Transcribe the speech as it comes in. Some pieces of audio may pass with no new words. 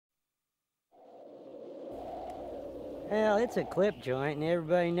Hell, it's a clip joint and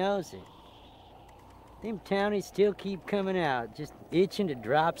everybody knows it. Them townies still keep coming out, just itching to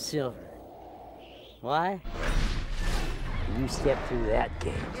drop silver. Why? You step through that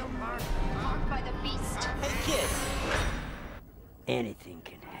gate. You're marked by the beast. Hey, kid! Anything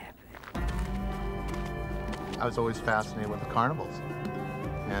can happen. I was always fascinated with the carnivals.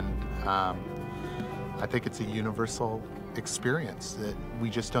 And I think it's a universal experience that we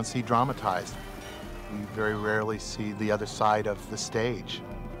just don't see dramatized. We very rarely see the other side of the stage.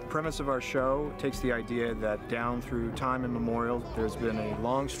 The premise of our show takes the idea that down through time immemorial, there's been a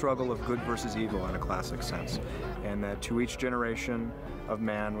long struggle of good versus evil in a classic sense, and that to each generation of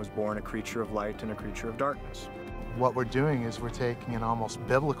man was born a creature of light and a creature of darkness. What we're doing is we're taking an almost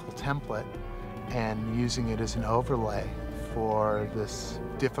biblical template and using it as an overlay for this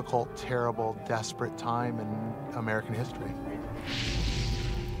difficult, terrible, desperate time in American history.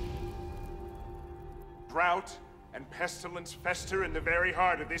 Drought and pestilence fester in the very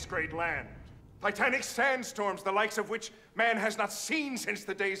heart of this great land. Titanic sandstorms, the likes of which man has not seen since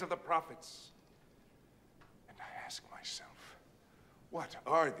the days of the prophets. And I ask myself, what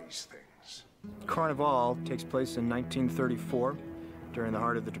are these things? Carnivàle takes place in 1934, during the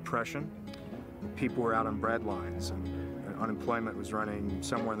heart of the Depression. People were out on bread lines, and unemployment was running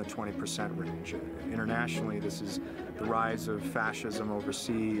somewhere in the 20% range. Internationally, this is the rise of fascism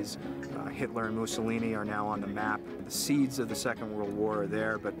overseas. Hitler and Mussolini are now on the map. The seeds of the Second World War are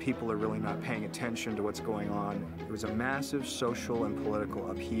there, but people are really not paying attention to what's going on. It was a massive social and political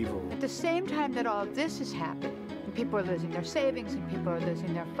upheaval. At the same time that all this is happening, and people are losing their savings, and people are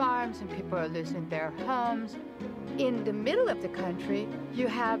losing their farms, and people are losing their homes, in the middle of the country, you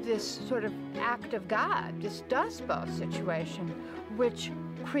have this sort of act of God, this Dust Bowl situation, which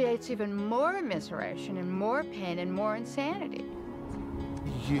creates even more immiseration and more pain and more insanity.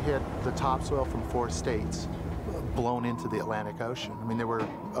 You had the topsoil from 4 states blown into the Atlantic Ocean. I mean, there were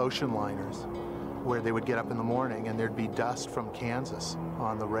ocean liners where they would get up in the morning and there'd be dust from Kansas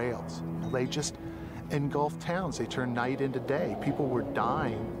on the rails. They just engulfed towns. They turned night into day. People were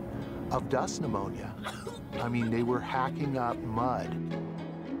dying of dust pneumonia. I mean, they were hacking up mud.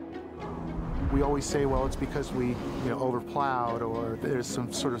 We always say, well, it's because we, overplowed, or there's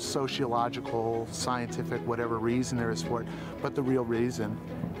some sort of sociological, scientific, whatever reason there is for it. But the real reason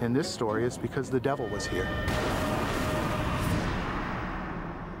in this story is because the devil was here.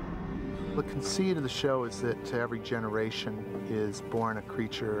 The conceit of the show is that to every generation is born a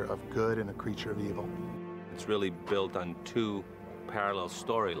creature of good and a creature of evil. It's really built on 2 parallel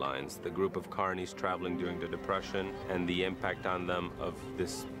storylines, the group of carnies traveling during the Depression and the impact on them of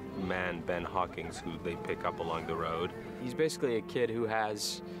this man, Ben Hawkins, who they pick up along the road. He's basically a kid who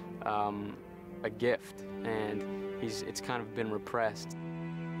has a gift, and it's kind of been repressed.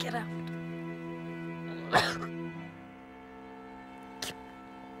 Get out. Get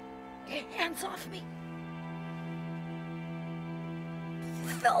your hands off me.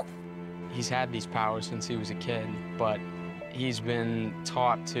 Filth. He's had these powers since he was a kid, but he's been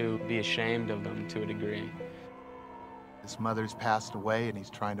taught to be ashamed of them to a degree. His mother's passed away and he's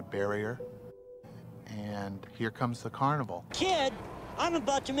trying to bury her. And here comes the carnival. Kid, I'm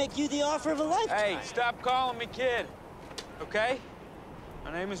about to make you the offer of a lifetime. Hey, stop calling me kid, okay?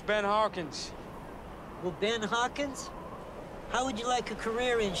 My name is Ben Hawkins. Well, Ben Hawkins, how would you like a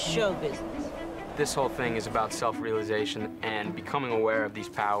career in show business? This whole thing is about self-realization and becoming aware of these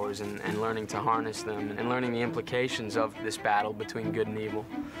powers and learning to harness them and learning the implications of this battle between good and evil.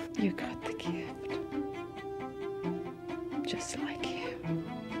 You got the gift. Just like you.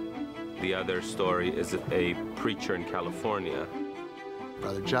 The other story is a preacher in California.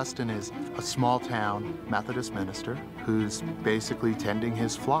 Brother Justin is a small-town Methodist minister who's basically tending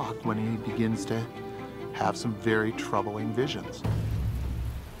his flock when he begins to have some very troubling visions.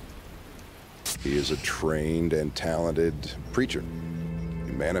 He is a trained and talented preacher,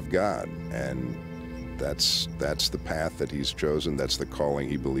 a man of God, and that's the path that he's chosen. That's the calling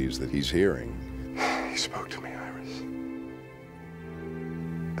he believes that he's hearing. He spoke to me, Iris,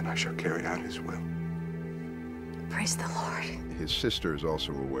 and I shall carry out his will. Praise the Lord. His sister is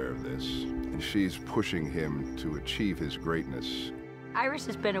also aware of this, and she's pushing him to achieve his greatness. Iris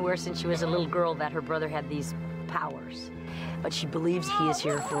has been aware since she was a little girl that her brother had these powers, but she believes he is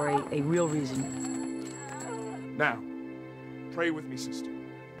here for a real reason. Now, pray with me, sister.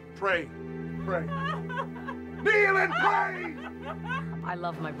 Pray, pray. Kneel and pray! I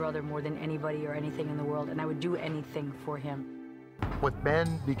love my brother more than anybody or anything in the world, and I would do anything for him. With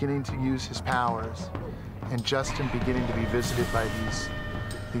Ben beginning to use his powers and Justin beginning to be visited by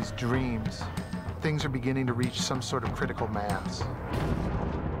these dreams, things are beginning to reach some sort of critical mass.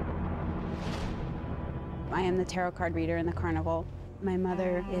 I am the tarot card reader in the carnival. My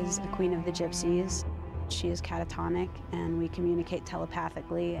mother is the queen of the gypsies. She is catatonic, and we communicate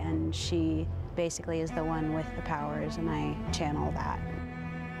telepathically, and she basically is the one with the powers, and I channel that.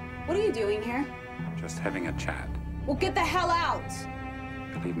 What are you doing here? Just having a chat. Well, get the hell out!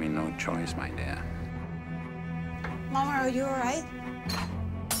 You leave me no choice, my dear. Mama, are you all right?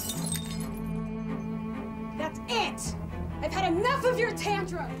 That's it! I've had enough of your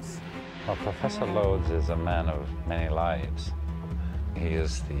tantrums! Well, Professor Lodes is a man of many lives. He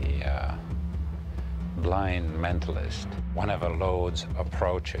is the blind mentalist. Whenever Lodes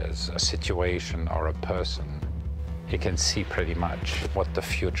approaches a situation or a person, he can see pretty much what the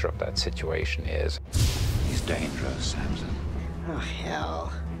future of that situation is. He's dangerous, Samson. Oh,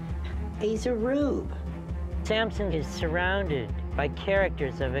 hell. He's a rube. Samson is surrounded by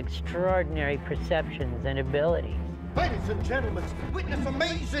characters of extraordinary perceptions and abilities. Ladies and gentlemen, witness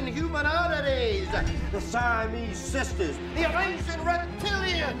amazing human oddities. The Siamese sisters, the amazing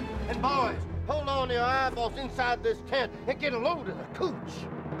reptilian. And boys, hold on to your eyeballs inside this tent and get a load of the cooch.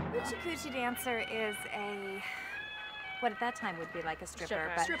 Hoochie Coochie Dancer is a, what at that time would be like a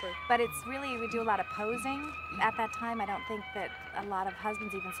stripper. Stripper. But it's really, we do a lot of posing. At that time, I don't think that a lot of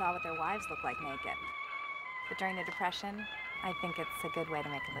husbands even saw what their wives looked like naked. But during the Depression, I think it's a good way to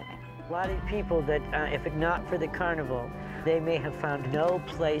make a living. A lot of people that, if it not for the carnival, they may have found no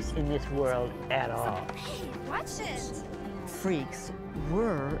place in this world at all. Hey, watch it! Freaks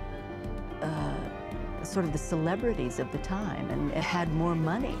were sort of the celebrities of the time, and it had more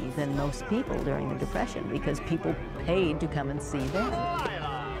money than most people during the Depression because people paid to come and see them.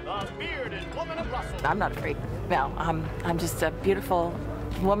 I'm not a freak. No, I'm just a beautiful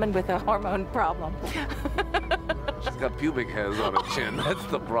woman with a hormone problem. She's got pubic hairs on her chin. That's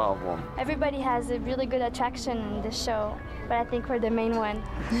the problem. Everybody has a really good attraction in this show, but I think we're the main one.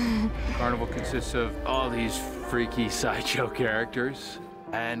 Carnival consists of all these freaky sideshow characters,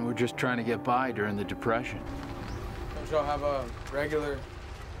 and we're just trying to get by during the Depression. Don't y'all have a regular,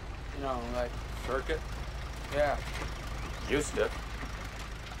 like circuit? Yeah. Used to.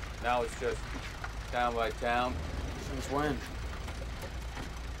 Now it's just town by town. Since when?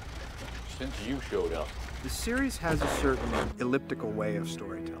 Since you showed up. The series has a certain elliptical way of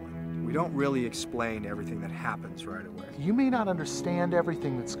storytelling. We don't really explain everything that happens right away. You may not understand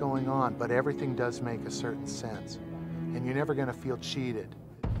everything that's going on, but everything does make a certain sense. And you're never going to feel cheated.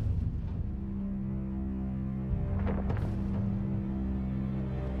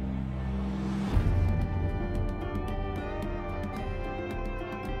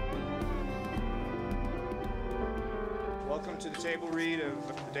 Welcome to the table read of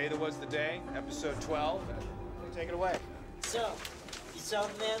The Day That Was the Day, episode 12. Take it away. So, you saw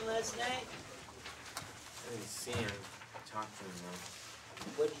the man last night? I didn't see him. Talk to him, though.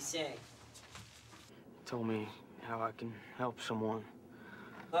 What'd he say? Told me how I can help someone.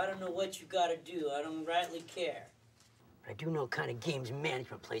 I don't know what you gotta do. I don't rightly care. But I do know kind of games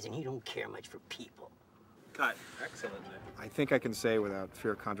management plays, and he don't care much for people. Cut. Excellent. I think I can say without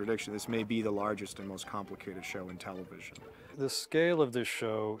fear of contradiction, this may be the largest and most complicated show in television. The scale of this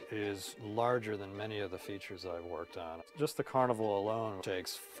show is larger than many of the features I've worked on. Just the carnival alone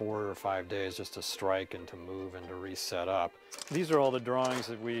takes 4 or 5 days just to strike and to move and to reset up. These are all the drawings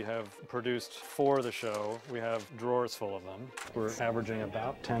that we have produced for the show. We have drawers full of them. We're averaging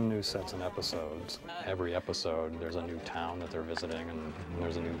about 10 new sets an episode. Every episode, there's a new town that they're visiting, and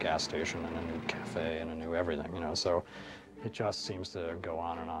there's a new gas station and a new cafe and a new everything, so it just seems to go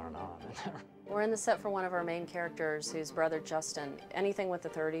on and on and on. We're in the set for one of our main characters, whose brother Justin. Anything with the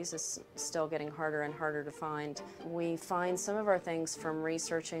 30s is still getting harder and harder to find. We find some of our things from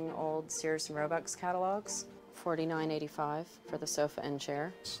researching old Sears and Roebuck's catalogs. $49.85 for the sofa and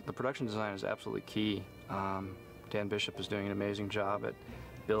chair. The production design is absolutely key. Dan Bishop is doing an amazing job at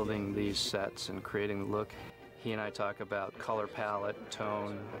building these sets and creating the look. He and I talk about color palette,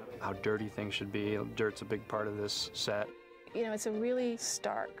 tone, how dirty things should be. Dirt's a big part of this set. It's a really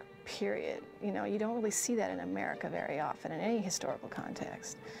stark period. You don't really see that in America very often in any historical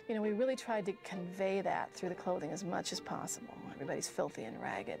context. We really tried to convey that through the clothing as much as possible. Everybody's filthy and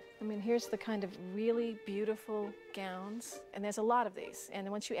ragged. Here's the kind of really beautiful gowns, and there's a lot of these. And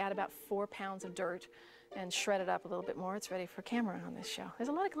once you add about 4 pounds of dirt and shred it up a little bit more, it's ready for camera on this show. There's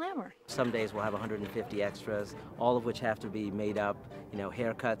a lot of glamour. Some days we'll have 150 extras, all of which have to be made up,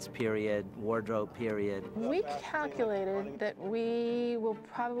 haircuts period, wardrobe period. We calculated that we will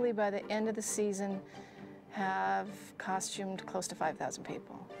probably, by the end of the season, have costumed close to 5,000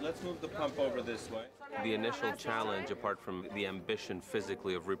 people. Let's move the pump over this way. The initial challenge, apart from the ambition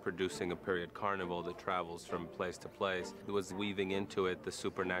physically of reproducing a period carnival that travels from place to place, was weaving into it the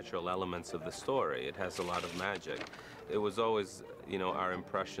supernatural elements of the story. It has a lot of magic. It was always, our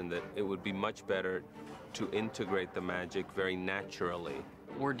impression that it would be much better to integrate the magic very naturally.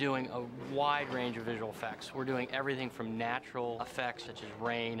 We're doing a wide range of visual effects. We're doing everything from natural effects such as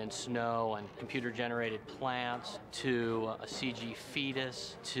rain and snow and computer-generated plants to a CG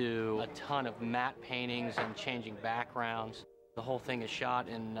fetus to a ton of matte paintings and changing backgrounds. The whole thing is shot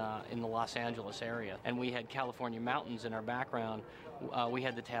in the Los Angeles area, and we had California mountains in our background. We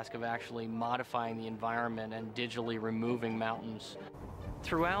had the task of actually modifying the environment and digitally removing mountains.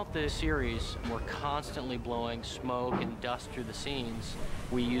 Throughout the series, we're constantly blowing smoke and dust through the scenes.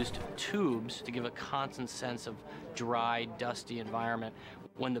 We used tubes to give a constant sense of dry, dusty environment.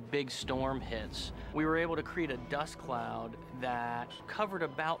 When the big storm hits, we were able to create a dust cloud that covered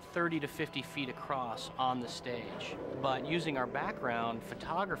about 30 to 50 feet across on the stage. But using our background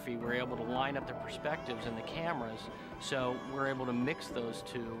photography, we're able to line up the perspectives and the cameras, so we're able to mix those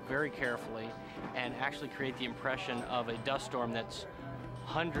two very carefully and actually create the impression of a dust storm that's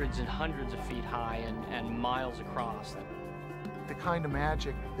hundreds and hundreds of feet high and miles across. The kind of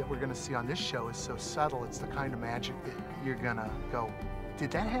magic that we're going to see on this show is so subtle. It's the kind of magic that you're going to go,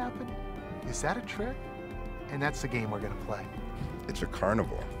 did that happen? Is that a trick? And that's the game we're going to play. It's a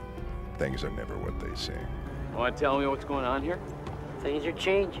carnival. Things are never what they seem. Want to tell me what's going on here? Things are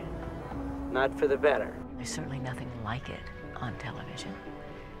changing, not for the better. There's certainly nothing like it on television.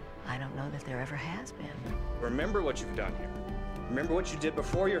 I don't know that there ever has been. Remember what you've done here. Remember what you did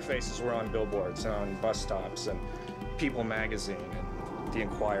before your faces were on billboards, on bus stops, and People magazine, and The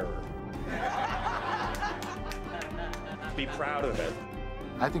Inquirer. Be proud of it.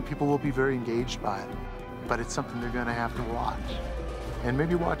 I think people will be very engaged by it, but it's something they're going to have to watch, and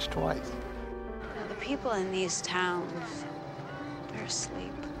maybe watch twice. The people in these towns, they're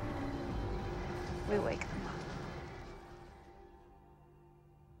asleep. We wake them